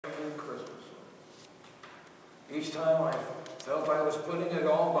Each time I felt I was putting it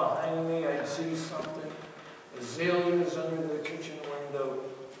all behind me, I'd see something. Azaleas under the kitchen window.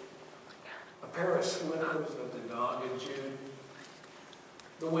 A pair of slippers that the dog had chewed.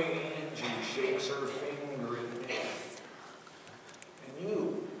 The way Angie shakes her finger at me. And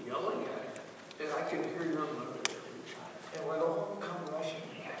you yelling at her. And I could hear your mother every time. And we'd all come rushing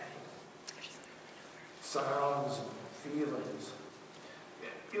back. Sounds and feelings.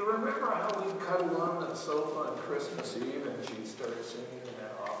 You remember how we'd cuddle on the sofa on Christmas Eve and she'd start singing in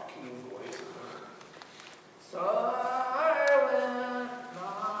that off-key voice? Silent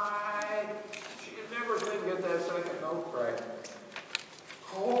night. She'd never could get that second note right.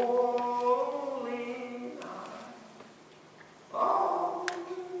 Holy night. All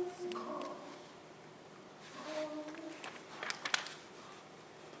is calm.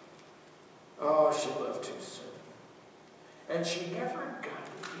 Oh, she left too soon. And she never got to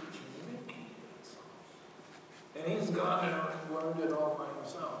teach Mickey that song. And he's gone and learned it all by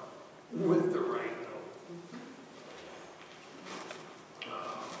himself. With the right note.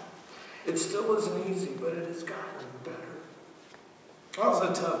 It still isn't easy, but it has gotten better. I was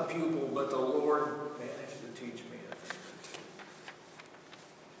a tough pupil, but the Lord managed to teach me a thing or two.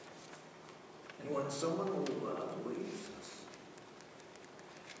 And when someone we love leaves us,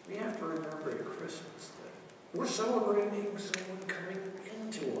 we have to remember at Christmas that we're celebrating someone coming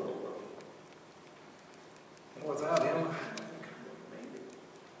into our world. And without him, I don't think I would have made it.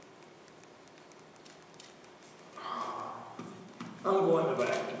 I'm going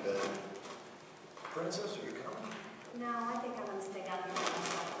back to bed. Princess, are you coming? No, I think I'm going to stay down here by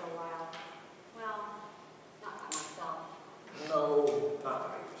myself for a while. Well, not by myself. No, not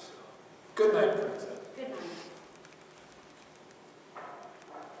by yourself. Good night, Princess. Good night.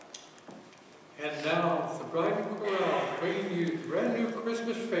 And now, the bride and chorale bringing you a brand new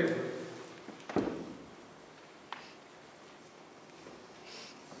Christmas favorite.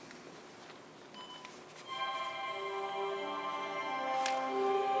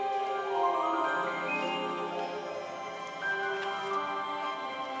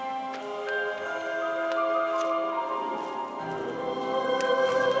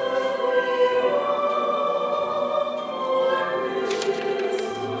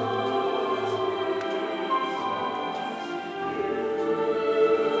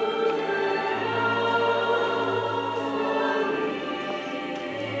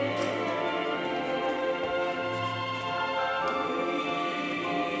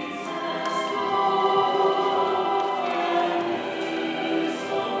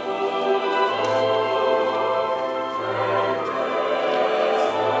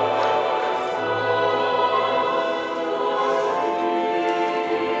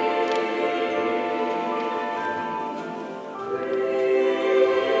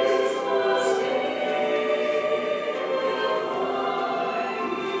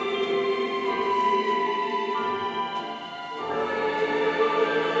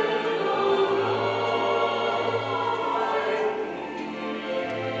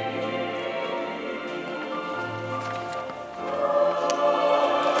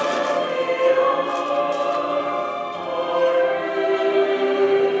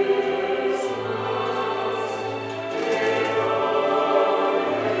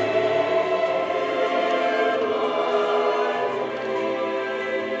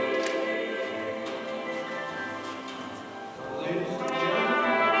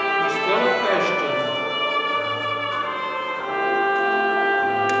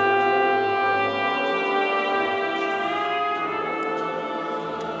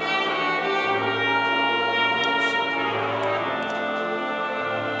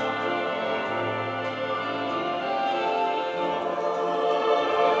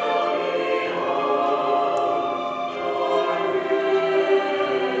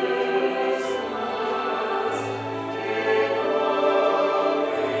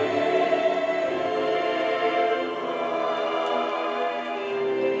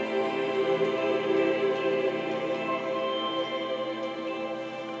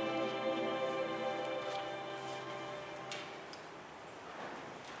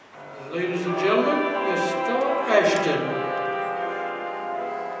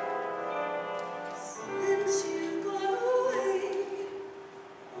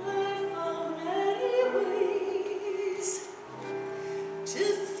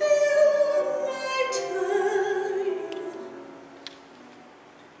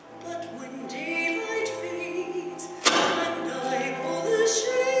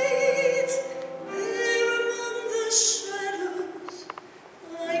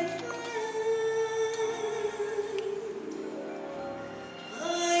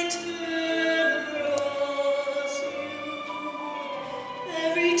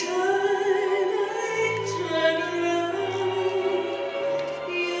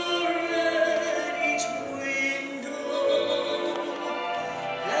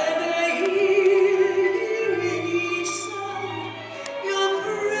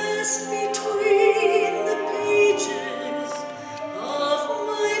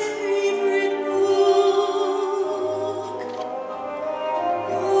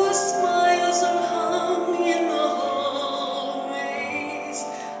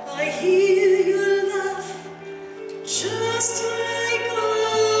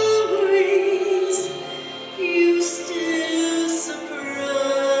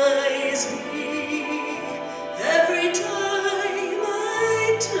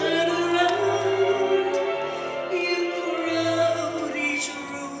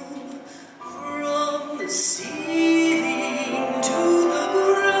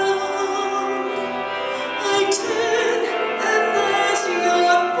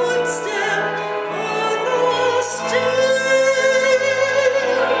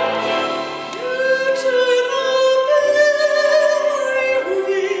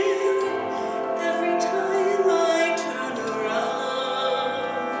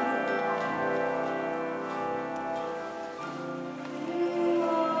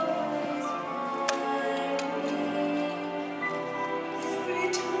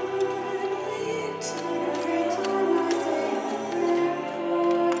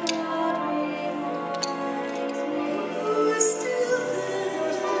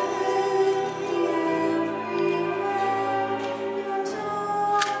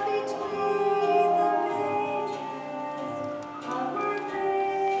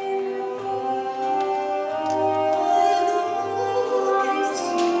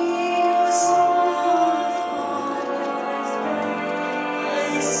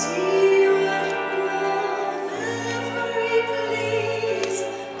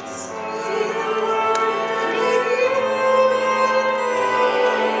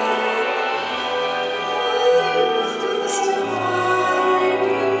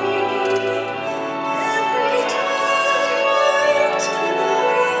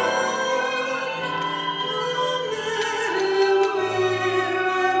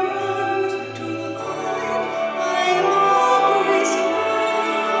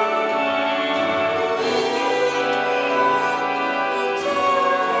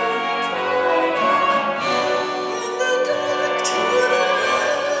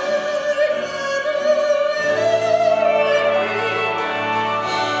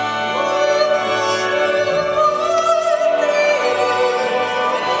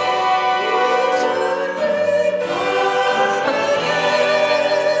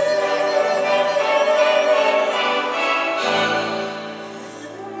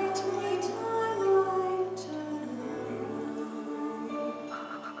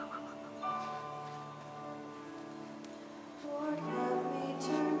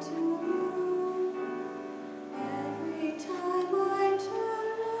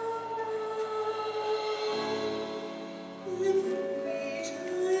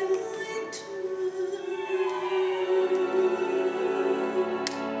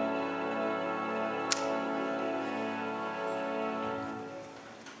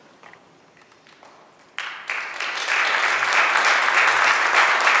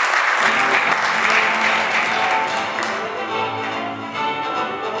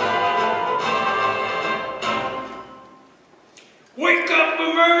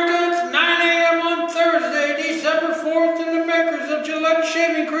 America, it's 9 a.m. on Thursday, December 4th, and the makers of Gillette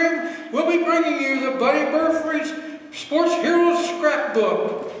Shaving Cream will be bringing you the Buddy Burfree's Sports Heroes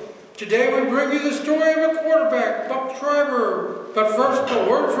Scrapbook. Today we bring you the story of a quarterback, Buck Schreiber. But first, a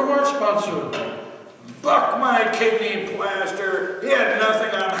word from our sponsor. Buck my kidney plaster. He had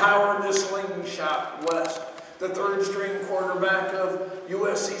nothing on Howard the Slingshot West, the third-string quarterback of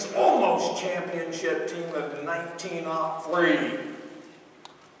USC's almost championship team of 1903.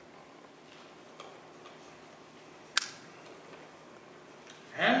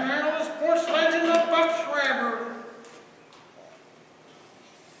 And now the sports legend of Buck Schreiber.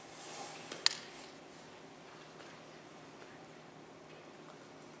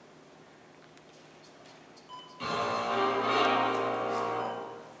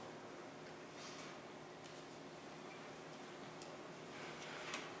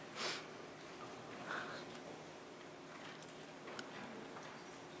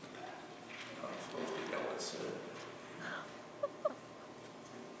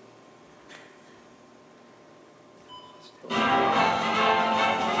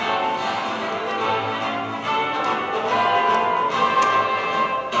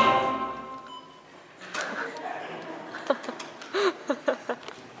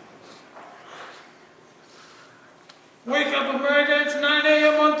 Wake up, America! It's 9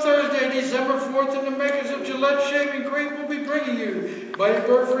 a.m. on Thursday, December 4th, and the makers of Gillette Shaving Cream will be bringing you Buddy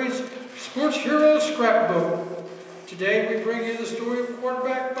Burfree's Sports Heroes Scrapbook. Today we bring you the story of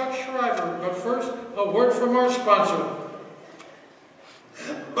quarterback Buck Schreiber. But first, a word from our sponsor.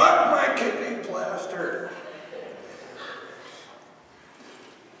 Buck my kidney plaster.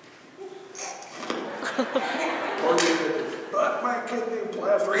 Buck my kidney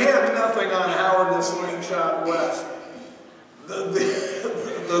plaster. He had nothing on Howard the Slingshot West,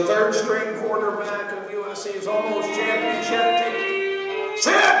 the third-string quarterback of USC's almost championship team.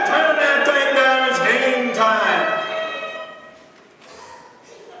 Sit, turn that thing down. It's game time.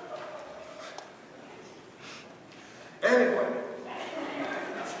 Anyway,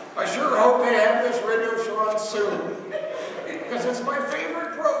 I sure hope they have this radio show on soon, because it's my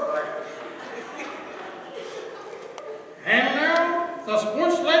favorite program. And now, the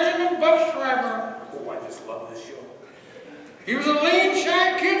sports legend of Buck Schreiber. Oh, I just love this show. He was a lean,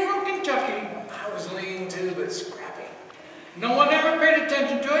 shy kid from Kentucky. I was lean too, but scrappy. No one ever paid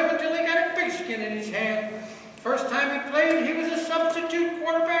attention to him until he got a pigskin in his hand. First time he played, he was a substitute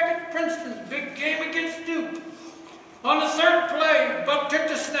quarterback at Princeton's big game against Duke. On the third play, Buck took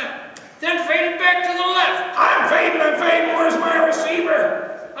the snap, then faded back to the left. I'm fading. Where's my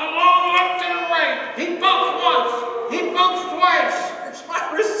receiver? A long look to the right. He bumped once. He bumped twice. Where's my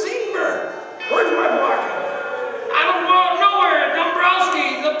receiver? Where's my blocker? Out of nowhere,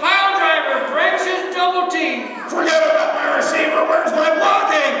 Dombrowski, the pile driver, breaks his double team. Forget about my receiver. Where's my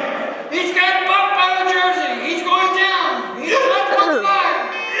blocking? He's got bumped by the jersey. He's going down. He's left on the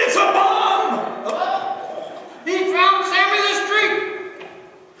line. It's a bomb. He found Sammy the Streak.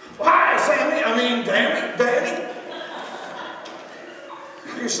 Hi, Sammy. Danny.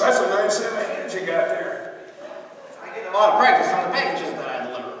 That's a nice set of hands you got there. I get a lot of practice on the packages that I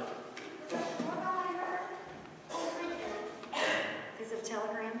deliver. Is it a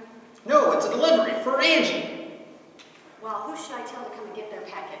telegram? No, it's a delivery for Angie. Well, who should I tell to come and get their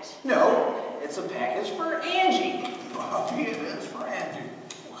package? No, it's a package for Angie. Bobby, it is for Angie.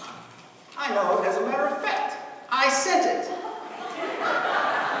 I know, as a matter of fact. I sent it.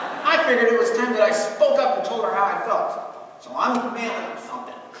 I figured it was time that I spoke up and told her how I felt. So I'm mailing her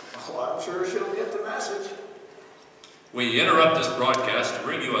something. Well, I'm sure she'll get the message. We interrupt this broadcast to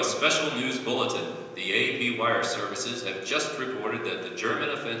bring you a special news bulletin. The AP wire services have just reported that the German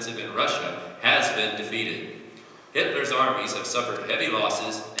offensive in Russia has been defeated. Hitler's armies have suffered heavy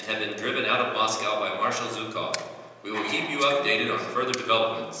losses and have been driven out of Moscow by Marshal Zhukov. We will keep you updated on further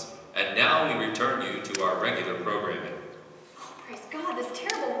developments. And now we return you to our regular programming. Oh, praise God, this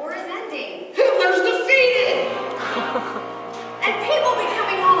terrible war is ending. Hitler's defeated! And people become